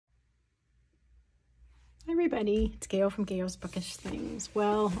everybody, it's Gail from Gail's Bookish Things.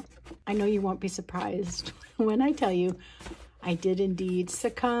 Well, I know you won't be surprised when I tell you I did indeed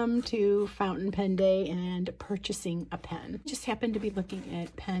succumb to Fountain Pen Day and purchasing a pen. Just happened to be looking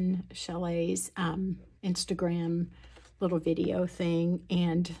at Pen Chalet's Instagram little video thing,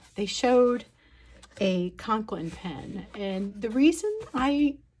 and they showed a Conklin pen. And the reason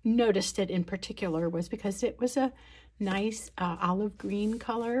I noticed it in particular was because it was a nice olive green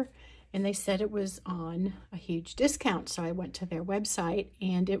color, and they said it was on a huge discount. So I went to their website,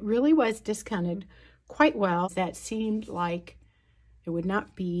 and it really was discounted quite well. That seemed like it would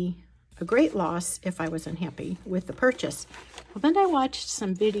not be a great loss if I was unhappy with the purchase. Well, then I watched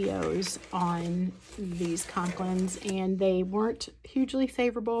some videos on these Conklins, and they weren't hugely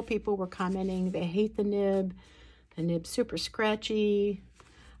favorable. People were commenting they hate the nib's super scratchy.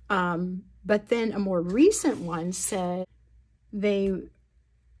 But then a more recent one said they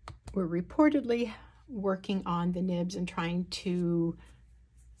were reportedly working on the nibs and trying to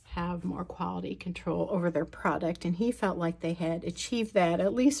have more quality control over their product, and he felt like they had achieved that,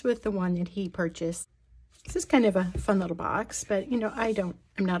 at least with the one that he purchased. This is kind of a fun little box, but you know, I'm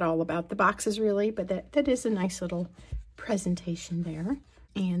not all about the boxes really, but that is a nice little presentation there.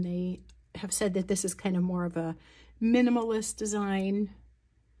 And they have said that this is kind of more of a minimalist design,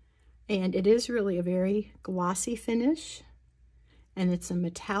 and it is really a very glossy finish, and it's a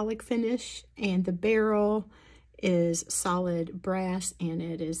metallic finish, and the barrel is solid brass, and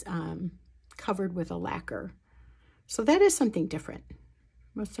it is covered with a lacquer. So that is something different.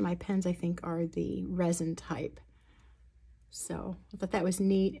 Most of my pens, I think, are the resin type. So I thought that was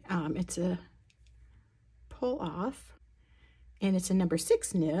neat. It's a pull off, and it's a number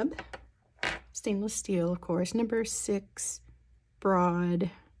 6 nib, stainless steel, of course, number 6 broad,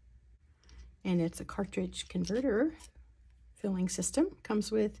 and it's a cartridge converter filling system.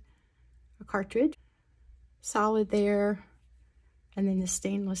 Comes with a cartridge, solid there, and then the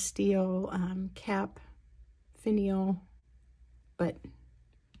stainless steel cap finial, but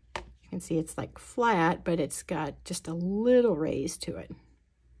you can see it's like flat, but it's got just a little raise to it.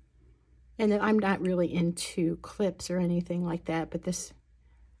 And then I'm not really into clips or anything like that, but this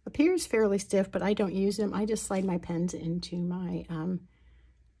appears fairly stiff, but I don't use them. I just slide my pens into my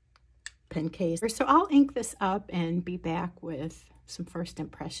pen case. So I'll ink this up and be back with some first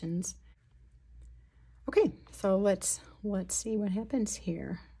impressions. Okay, so let's see what happens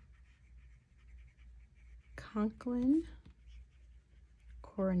here. Conklin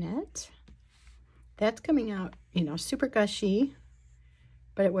Coronet. That's coming out, you know, super gushy,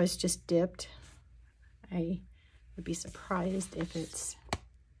 but it was just dipped. I would be surprised if it's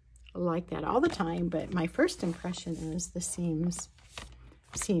like that all the time, but my first impression is this seems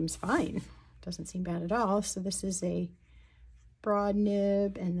fine. Doesn't seem bad at all. So this is a broad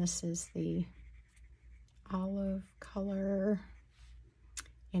nib, and this is the olive color,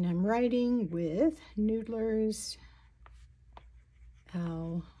 and I'm writing with Noodler's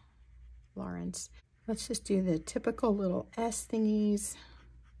L. Lawrence. Let's just do the typical little S thingies.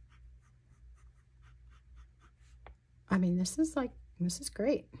 I mean, this is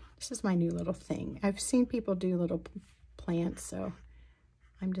great. This is my new little thing. I've seen people do little plants, so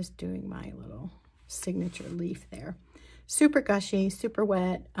I'm just doing my little signature leaf there. Super gushy, super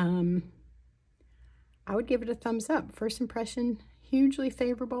wet. I would give it a thumbs up. First impression, hugely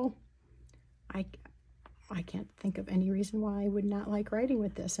favorable. I can't think of any reason why I would not like writing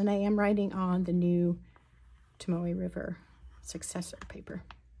with this. And I am writing on the new Tomoe River successor paper.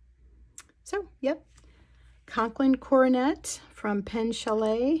 So, yep. Conklin Coronet from Pen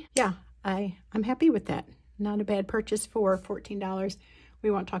Chalet. Yeah, I'm happy with that. Not a bad purchase for $14.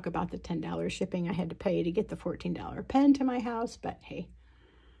 We won't talk about the $10 shipping I had to pay to get the $14 pen to my house, but hey,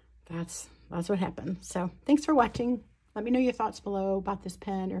 that's what happened. So thanks for watching. Let me know your thoughts below about this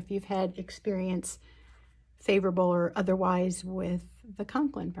pen, or if you've had experience, favorable or otherwise, with the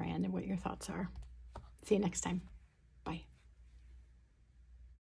Conklin brand, and what your thoughts are. See you next time.